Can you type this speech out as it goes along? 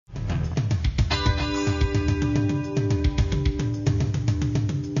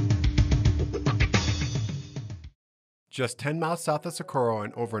Just 10 miles south of Socorro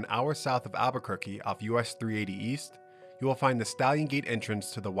and over an hour south of Albuquerque off US 380 East, you will find the Stallion Gate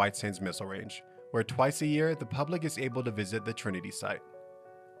entrance to the White Sands Missile Range, where twice a year the public is able to visit the Trinity Site.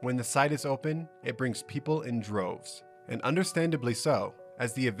 When the site is open, it brings people in droves, and understandably so,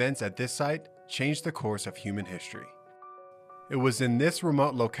 as the events at this site changed the course of human history. It was in this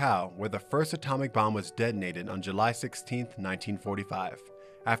remote locale where the first atomic bomb was detonated on July 16, 1945,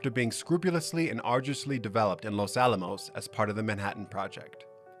 after being scrupulously and arduously developed in Los Alamos as part of the Manhattan Project.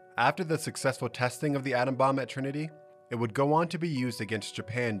 After the successful testing of the atom bomb at Trinity, it would go on to be used against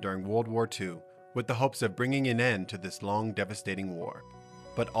Japan during World War II, with the hopes of bringing an end to this long, devastating war.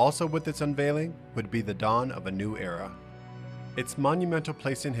 But also with its unveiling would be the dawn of a new era. Its monumental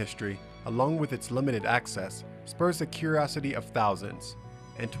place in history, along with its limited access, spurs the curiosity of thousands,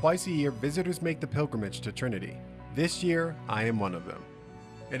 and twice a year visitors make the pilgrimage to Trinity. This year, I am one of them.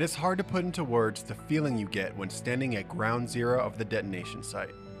 It is hard to put into words the feeling you get when standing at ground zero of the detonation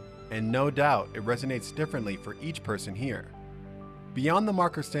site, and no doubt it resonates differently for each person here. Beyond the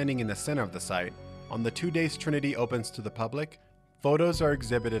marker standing in the center of the site, on the 2 days Trinity opens to the public, photos are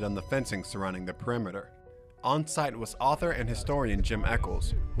exhibited on the fencing surrounding the perimeter. On site was author and historian Jim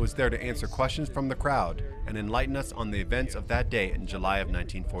Eccles, who was there to answer questions from the crowd and enlighten us on the events of that day in July of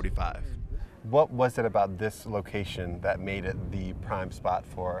 1945. What was it about this location that made it the prime spot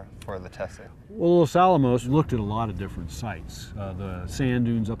for the testing? Well, Los Alamos looked at a lot of different sites. The sand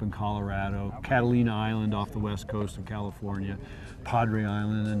dunes up in Colorado, Catalina Island off the west coast of California, Padre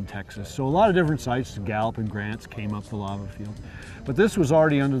Island in Texas. So a lot of different sites. Gallup and Grants came up the lava field. But this was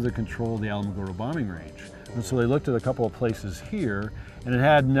already under the control of the Alamogordo bombing range. And so they looked at a couple of places here, and it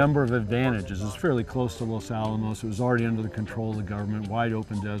had a number of advantages. It was fairly close to Los Alamos. It was already under the control of the government, wide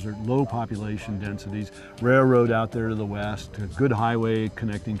open desert, low population densities, railroad out there to the west, a good highway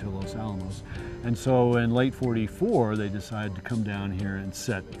connecting to Los Alamos. And so in late '44, they decided to come down here and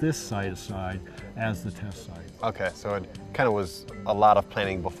set this site aside as the test site. Okay, so it kind of was a lot of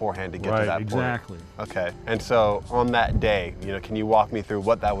planning beforehand to get to that point. Exactly. Okay, and so on that day, can you walk me through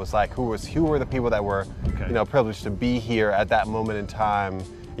what that was like? Who were the people that were, privileged to be here at that moment in time?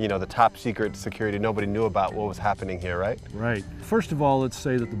 The top secret security, nobody knew about what was happening here, right? Right. First of all, let's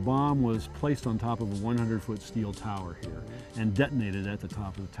say that the bomb was placed on top of a 100-foot steel tower here and detonated at the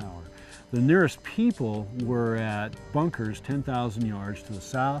top of the tower. The nearest people were at bunkers 10,000 yards to the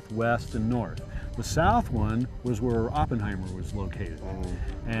south, west, and north. The south one was where Oppenheimer was located.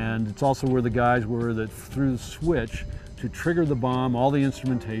 And it's also where the guys were that threw the switch to trigger the bomb, all the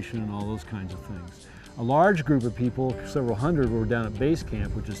instrumentation, and all those kinds of things. A large group of people, several hundred, were down at base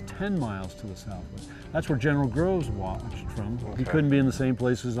camp, which is 10 miles to the southwest. That's where General Groves watched from. Okay. He couldn't be in the same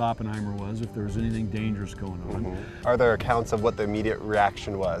place as Oppenheimer was if there was anything dangerous going on. Are there accounts of what the immediate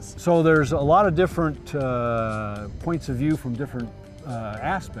reaction was? So there's a lot of different points of view from different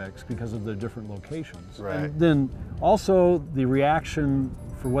aspects because of the different locations. Right. And then also the reaction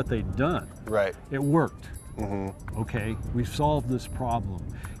for what they'd done. Right. It worked. Okay, we've solved this problem.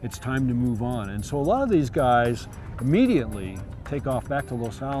 It's time to move on. And so a lot of these guys immediately take off back to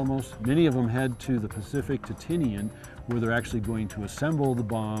Los Alamos. Many of them head to the Pacific, to Tinian, where they're actually going to assemble the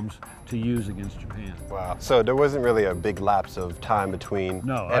bombs to use against Japan. Wow, so there wasn't really a big lapse of time between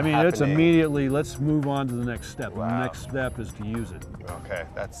No, I mean, it's immediately, let's move on to the next step. Wow. And the next step is to use it. Okay,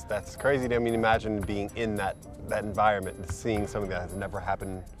 that's crazy. Imagine being in that environment and seeing something that has never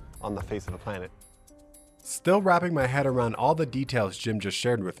happened on the face of the planet. Still wrapping my head around all the details Jim just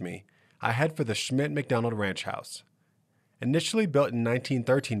shared with me, I head for the Schmidt-McDonald Ranch House. Initially built in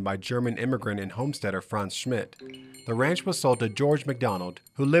 1913 by German immigrant and homesteader Franz Schmidt, the ranch was sold to George McDonald,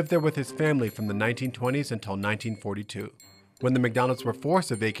 who lived there with his family from the 1920s until 1942, when the McDonalds were forced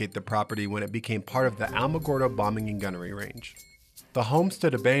to vacate the property when it became part of the Alamogordo Bombing and Gunnery Range. The home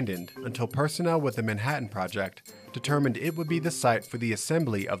stood abandoned until personnel with the Manhattan Project determined it would be the site for the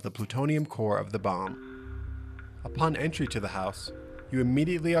assembly of the plutonium core of the bomb. Upon entry to the house, you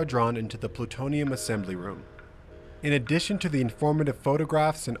immediately are drawn into the plutonium assembly room. In addition to the informative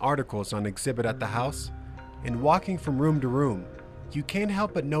photographs and articles on exhibit at the house, in walking from room to room, you can't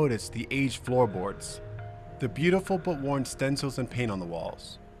help but notice the aged floorboards, the beautiful but worn stencils and paint on the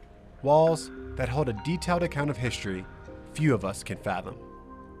walls. Walls that hold a detailed account of history few of us can fathom.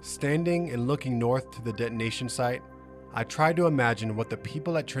 Standing and looking north to the detonation site, I try to imagine what the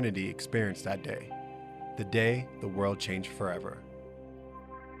people at Trinity experienced that day. The day the world changed forever.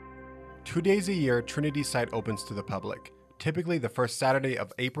 2 days a year, Trinity Site opens to the public, typically the first Saturday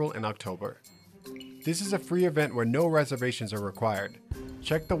of April and October. This is a free event where no reservations are required.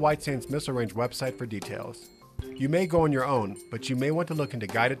 Check the White Sands Missile Range website for details. You may go on your own, but you may want to look into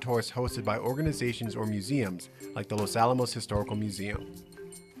guided tours hosted by organizations or museums like the Los Alamos Historical Museum.